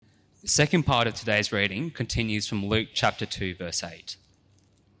The second part of today's reading continues from Luke chapter 2, verse 8.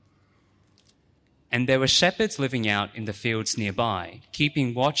 And there were shepherds living out in the fields nearby,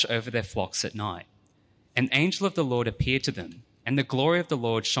 keeping watch over their flocks at night. An angel of the Lord appeared to them, and the glory of the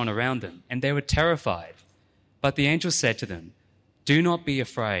Lord shone around them, and they were terrified. But the angel said to them, "Do not be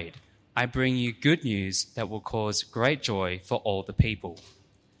afraid. I bring you good news that will cause great joy for all the people.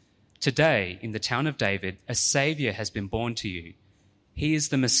 Today, in the town of David, a Saviour has been born to you. He is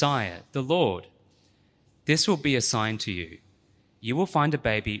the Messiah, the Lord. This will be a sign to you. You will find a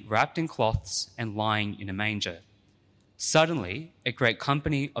baby wrapped in cloths and lying in a manger." Suddenly, a great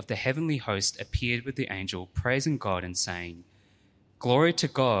company of the heavenly host appeared with the angel, praising God and saying, "Glory to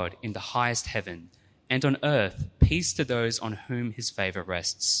God in the highest heaven, and on earth peace to those on whom his favour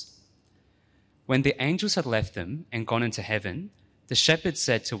rests." When the angels had left them and gone into heaven, the shepherds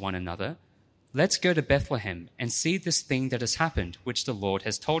said to one another, "Let's go to Bethlehem and see this thing that has happened, which the Lord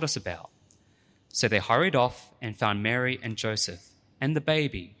has told us about." So they hurried off and found Mary and Joseph and the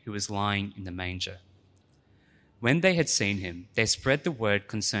baby who was lying in the manger. When they had seen him, they spread the word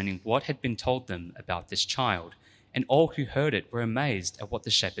concerning what had been told them about this child, and all who heard it were amazed at what the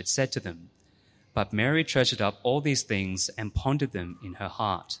shepherds said to them. But Mary treasured up all these things and pondered them in her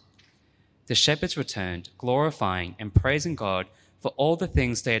heart. The shepherds returned, glorifying and praising God for all the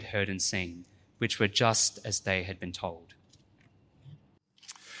things they had heard and seen, which were just as they had been told.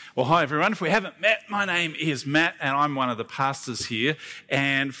 Well, hi everyone. If we haven't met, my name is Matt and I'm one of the pastors here.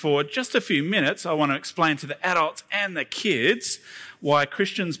 And for just a few minutes, I want to explain to the adults and the kids why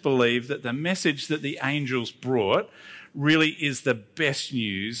Christians believe that the message that the angels brought really is the best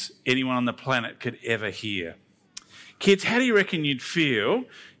news anyone on the planet could ever hear. Kids, how do you reckon you'd feel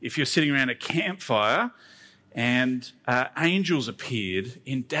if you're sitting around a campfire and angels appeared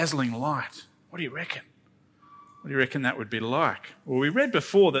in dazzling light? What do you reckon? What do you reckon that would be like? Well, we read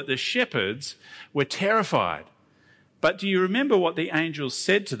before that the shepherds were terrified. But do you remember what the angels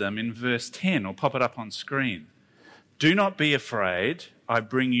said to them in verse 10? I'll pop it up on screen. "Do not be afraid. I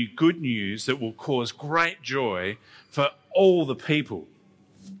bring you good news that will cause great joy for all the people.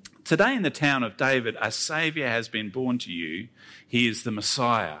 Today in the town of David, a Saviour has been born to you. He is the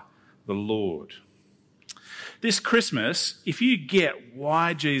Messiah, the Lord." This Christmas, if you get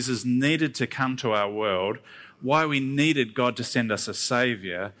why Jesus needed to come to our world, why we needed God to send us a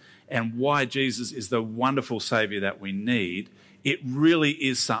Saviour, and why Jesus is the wonderful Saviour that we need, it really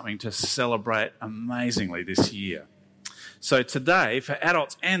is something to celebrate amazingly this year. So today, for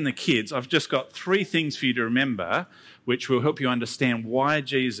adults and the kids, I've just got 3 things for you to remember which will help you understand why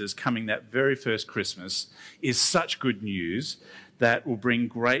Jesus coming that very first Christmas is such good news that will bring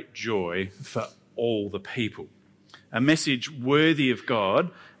great joy for all the people. A message worthy of God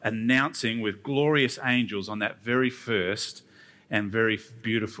announcing with glorious angels on that very first and very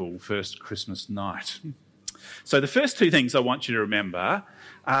beautiful first Christmas night. So the first 2 things I want you to remember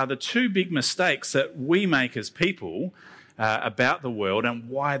are the 2 big mistakes that we make as people about the world and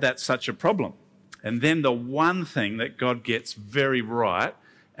why that's such a problem. And then the one thing that God gets very right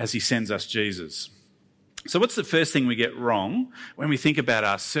as he sends us Jesus. So what's the first thing we get wrong when we think about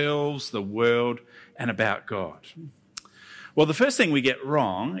ourselves, the world, and about God? Well, the first thing we get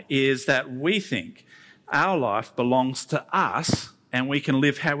wrong is that we think our life belongs to us and we can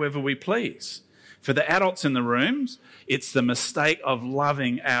live however we please. For the adults in the rooms, it's the mistake of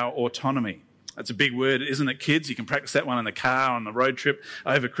loving our autonomy. That's a big word, isn't it, kids? You can practice that one in the car, on the road trip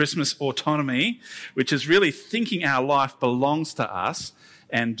over Christmas. Autonomy, which is really thinking our life belongs to us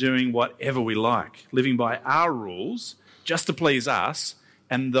and doing whatever we like, living by our rules just to please us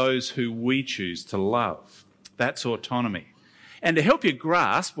and those who we choose to love. That's autonomy. And to help you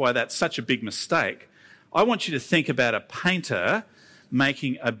grasp why that's such a big mistake, I want you to think about a painter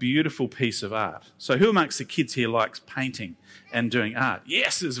making a beautiful piece of art. So who amongst the kids here likes painting and doing art?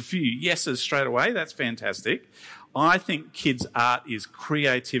 Yes, there's a few yeses straight away. That's fantastic. I think kids' art is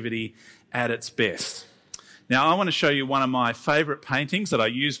creativity at its best. Now, I want to show you one of my favourite paintings that I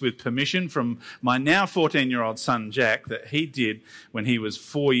use with permission from my now 14-year-old son, Jack, that he did when he was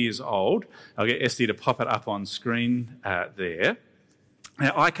 4 years old. I'll get Esty to pop it up on screen there.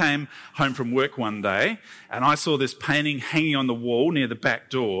 Now, I came home from work one day and I saw this painting hanging on the wall near the back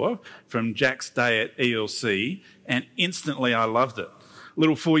door from Jack's day at ELC, and instantly I loved it.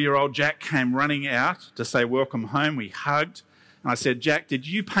 Little 4-year-old Jack came running out to say welcome home. We hugged and I said, "Jack, did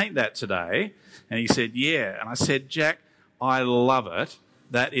you paint that today?" And he said, "Yeah." And I said, "Jack, I love it.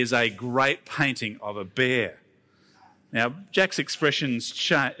 That is a great painting of a bear." Now, Jack's expressions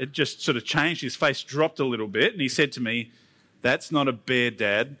just sort of changed. His face dropped a little bit and he said to me, "That's not a bear,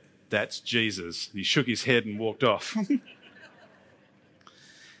 Dad. That's Jesus." He shook his head and walked off.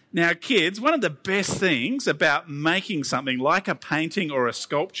 Now, kids, one of the best things about making something like a painting or a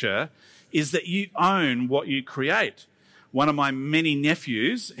sculpture is that you own what you create. One of my many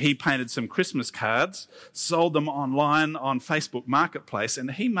nephews, he painted some Christmas cards, sold them online on Facebook Marketplace,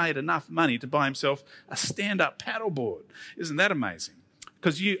 and he made enough money to buy himself a stand-up paddleboard. Isn't that amazing?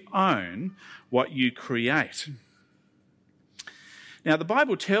 Because you own what you create. Now, the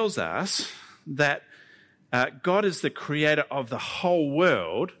Bible tells us that God is the creator of the whole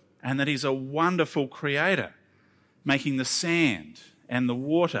world and that he's a wonderful creator, making the sand and the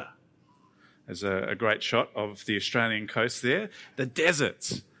water. There's a great shot of the Australian coast there, the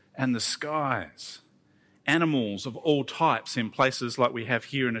deserts and the skies, animals of all types in places like we have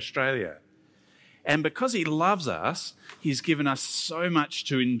here in Australia. And because he loves us, he's given us so much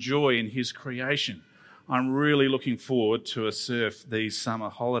to enjoy in his creation. I'm really looking forward to a surf these summer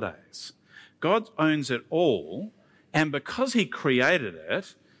holidays. God owns it all, and because he created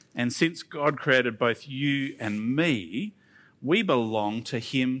it, and since God created both you and me, we belong to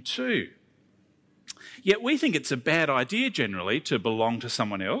him too. Yet we think it's a bad idea generally to belong to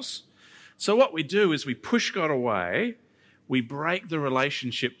someone else. So what we do is we push God away, we break the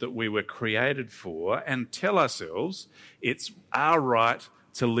relationship that we were created for, and tell ourselves it's our right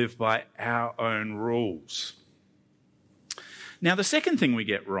to live by our own rules. Now, the second thing we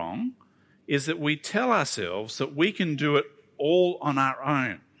get wrong is that we tell ourselves that we can do it all on our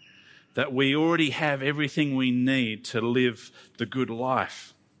own, that we already have everything we need to live the good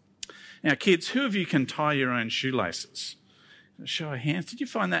life. Now, kids, who of you can tie your own shoelaces? Show of hands. Did you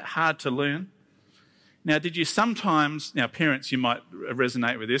find that hard to learn? Now, did you sometimes, now parents, you might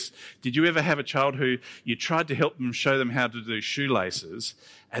resonate with this, did you ever have a child who you tried to help them, show them how to do shoelaces,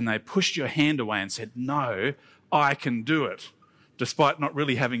 and they pushed your hand away and said, no, I can do it, despite not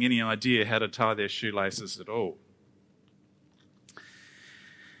really having any idea how to tie their shoelaces at all?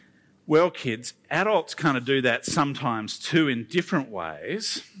 Well, kids, adults kind of do that sometimes too in different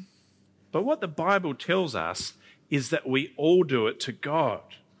ways, but what the Bible tells us is that we all do it to God.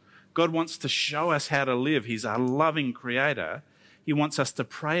 God wants to show us how to live. He's our loving creator. He wants us to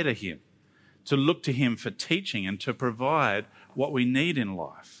pray to him, to look to him for teaching and to provide what we need in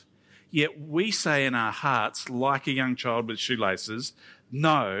life. Yet we say in our hearts, like a young child with shoelaces,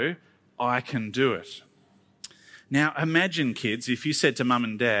 no, I can do it. Now imagine, kids, if you said to mum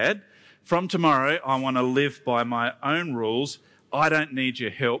and dad, from tomorrow I want to live by my own rules. I don't need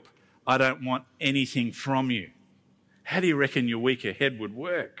your help. I don't want anything from you. How do you reckon your week ahead would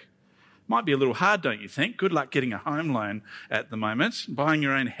work? Might be a little hard, don't you think? Good luck getting a home loan at the moment, buying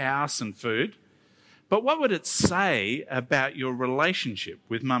your own house and food. But what would it say about your relationship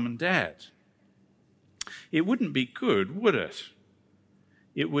with mum and dad? It wouldn't be good, would it?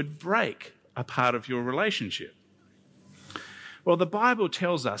 It would break a part of your relationship. Well, the Bible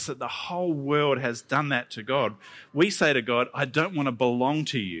tells us that the whole world has done that to God. We say to God, I don't want to belong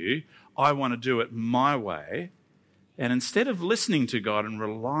to you. I want to do it my way. And instead of listening to God and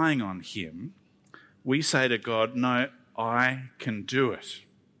relying on him, we say to God, no, I can do it.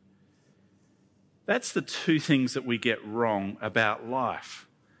 That's the two things that we get wrong about life.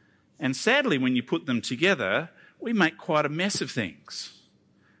 And sadly, when you put them together, we make quite a mess of things.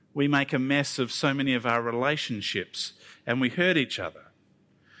 We make a mess of so many of our relationships, and we hurt each other.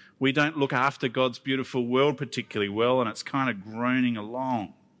 We don't look after God's beautiful world particularly well, and it's kind of groaning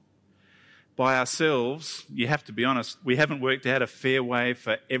along. By ourselves, you have to be honest, we haven't worked out a fair way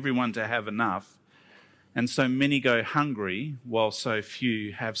for everyone to have enough, and so many go hungry while so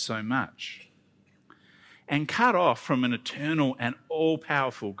few have so much. And cut off from an eternal and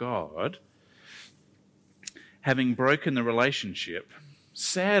all-powerful God, having broken the relationship,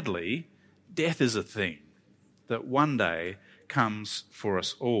 sadly, death is a thing that one day comes for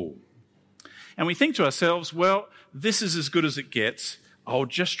us all. And we think to ourselves, well, this is as good as it gets. I'll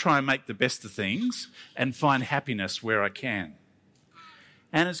just try and make the best of things and find happiness where I can.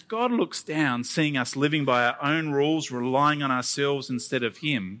 And as God looks down, seeing us living by our own rules, relying on ourselves instead of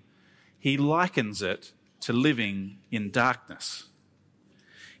him, he likens it to living in darkness.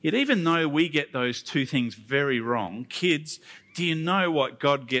 Yet even though we get those two things very wrong, kids, do you know what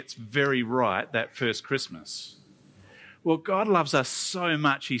God gets very right that first Christmas? Well, God loves us so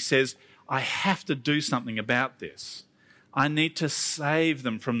much, he says, I have to do something about this. I need to save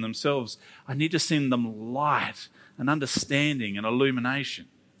them from themselves. I need to send them light and understanding and illumination.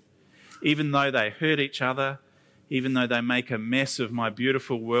 Even though they hurt each other, even though they make a mess of my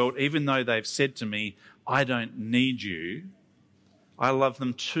beautiful world, even though they've said to me, I don't need you, I love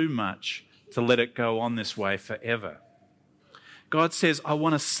them too much to let it go on this way forever. God says, I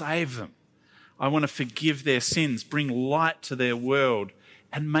want to save them. I want to forgive their sins, bring light to their world,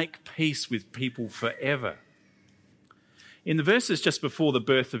 and make peace with people forever. In the verses just before the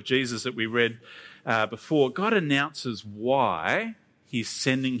birth of Jesus that we read before, God announces why he's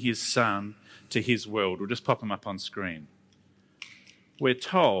sending his son to his world. We'll just pop them up on screen. We're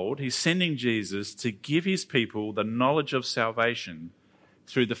told he's sending Jesus to give his people the knowledge of salvation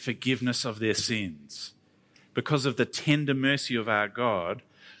through the forgiveness of their sins, because of the tender mercy of our God,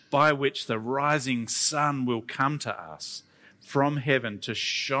 by which the rising sun will come to us from heaven to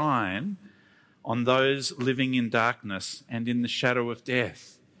shine on those living in darkness and in the shadow of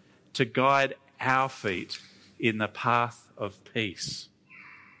death, to guide our feet in the path of peace.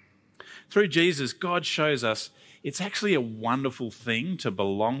 Through Jesus, God shows us it's actually a wonderful thing to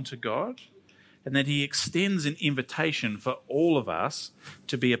belong to God, and that he extends an invitation for all of us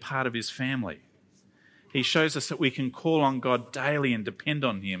to be a part of his family. He shows us that we can call on God daily and depend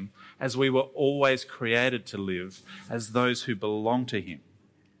on him, as we were always created to live as those who belong to him.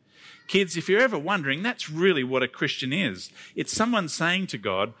 Kids, if you're ever wondering, that's really what a Christian is. It's someone saying to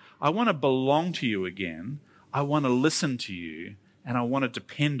God, I want to belong to you again, I want to listen to you, and I want to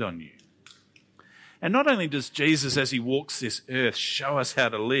depend on you. And not only does Jesus, as he walks this earth, show us how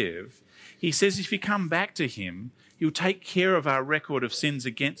to live, he says if you come back to him, he'll take care of our record of sins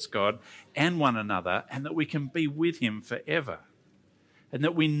against God and one another, and that we can be with him forever. And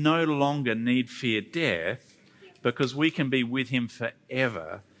that we no longer need fear death, because we can be with him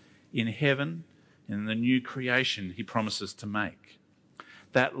forever in heaven, in the new creation he promises to make.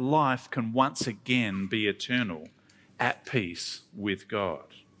 That life can once again be eternal, at peace with God.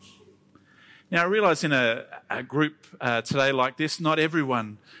 Now, I realise in a group today like this, not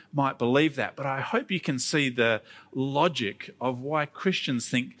everyone might believe that, but I hope you can see the logic of why Christians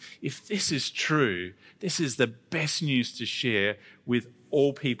think if this is true, this is the best news to share with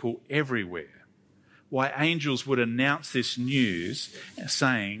all people everywhere. Why angels would announce this news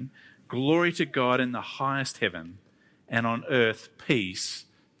saying, glory to God in the highest heaven, and on earth peace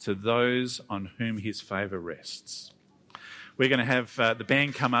to those on whom his favour rests. We're going to have the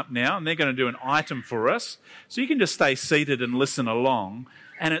band come up now, and they're going to do an item for us. So you can just stay seated and listen along.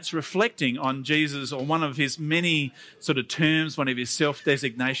 And it's reflecting on Jesus, or one of his many sort of terms, one of his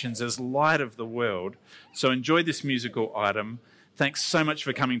self-designations as light of the world. So enjoy this musical item. Thanks so much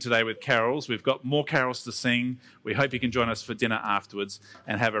for coming today with carols. We've got more carols to sing. We hope you can join us for dinner afterwards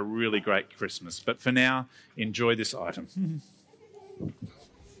and have a really great Christmas. But for now, enjoy this item.